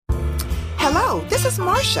Hello, this is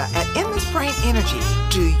Marcia at Endless Brain Energy.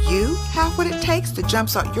 Do you have what it takes to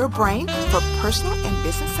jumpstart your brain for personal and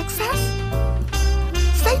business success?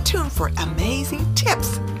 Stay tuned for amazing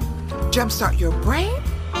tips. Jumpstart your brain,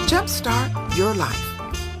 jumpstart your life.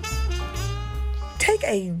 Take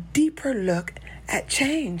a deeper look at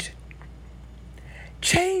change.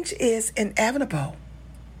 Change is inevitable.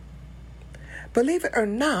 Believe it or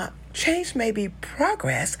not, change may be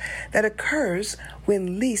progress that occurs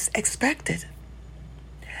when least expected.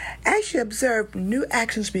 As you observe new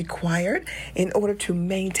actions required in order to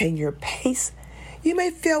maintain your pace, you may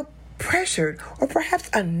feel pressured or perhaps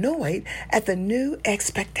annoyed at the new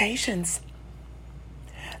expectations.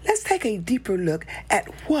 Let's take a deeper look at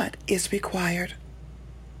what is required.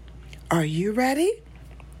 Are you ready?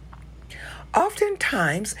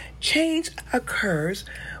 Oftentimes, change occurs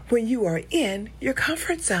when you are in your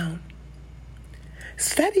comfort zone.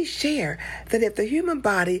 Studies share that if the human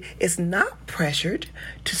body is not pressured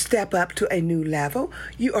to step up to a new level,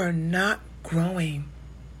 you are not growing.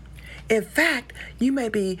 In fact, you may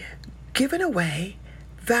be giving away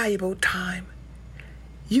valuable time.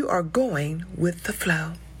 You are going with the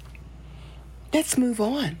flow. Let's move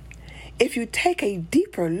on. If you take a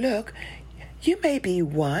deeper look, you may be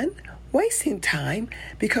 1, wasting time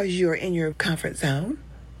because you're in your comfort zone,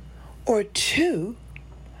 or 2,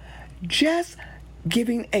 just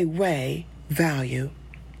giving away value.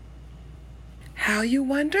 How, you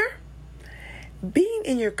wonder? Being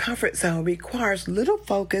in your comfort zone requires little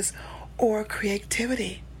focus or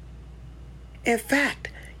creativity. In fact,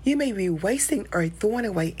 you may be wasting or throwing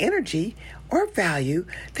away energy or value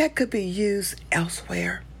that could be used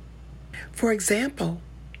elsewhere. For example,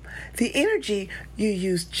 the energy you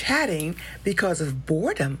use chatting because of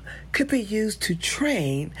boredom could be used to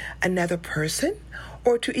train another person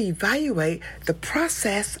or to evaluate the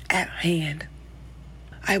process at hand.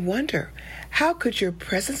 I wonder, how could your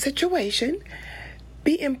present situation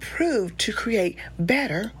be improved to create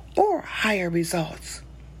better or higher results?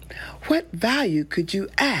 What value could you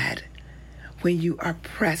add when you are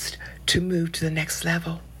pressed to move to the next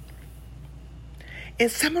level? In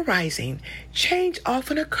summarizing, change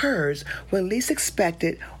often occurs when least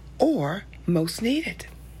expected or most needed.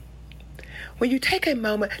 When you take a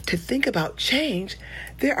moment to think about change,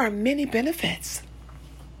 there are many benefits.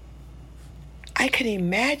 I can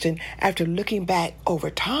imagine after looking back over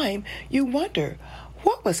time, you wonder,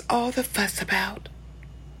 what was all the fuss about?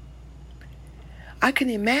 I can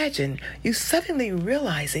imagine you suddenly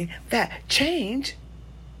realizing that change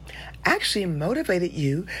actually motivated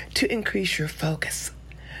you to increase your focus,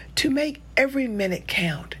 to make every minute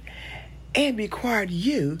count, and required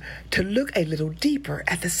you to look a little deeper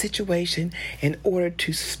at the situation in order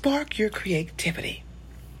to spark your creativity.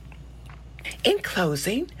 In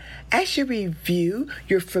closing, as you review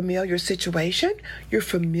your familiar situation, your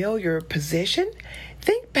familiar position,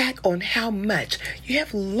 think back on how much you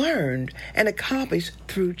have learned and accomplished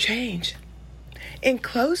through change. In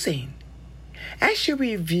closing, as you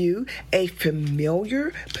review a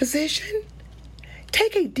familiar position,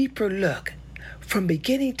 take a deeper look from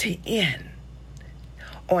beginning to end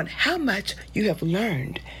on how much you have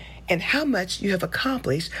learned and how much you have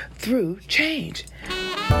accomplished through change.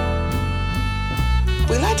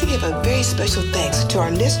 We'd like to give a very special thanks to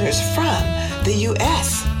our listeners from the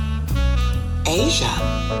U.S., Asia,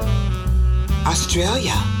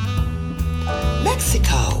 Australia,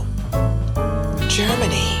 Mexico,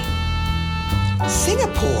 Germany,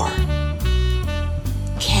 Singapore,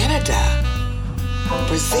 Canada,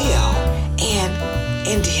 Brazil, and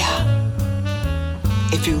India.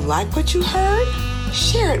 If you like what you heard,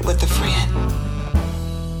 share it with a friend.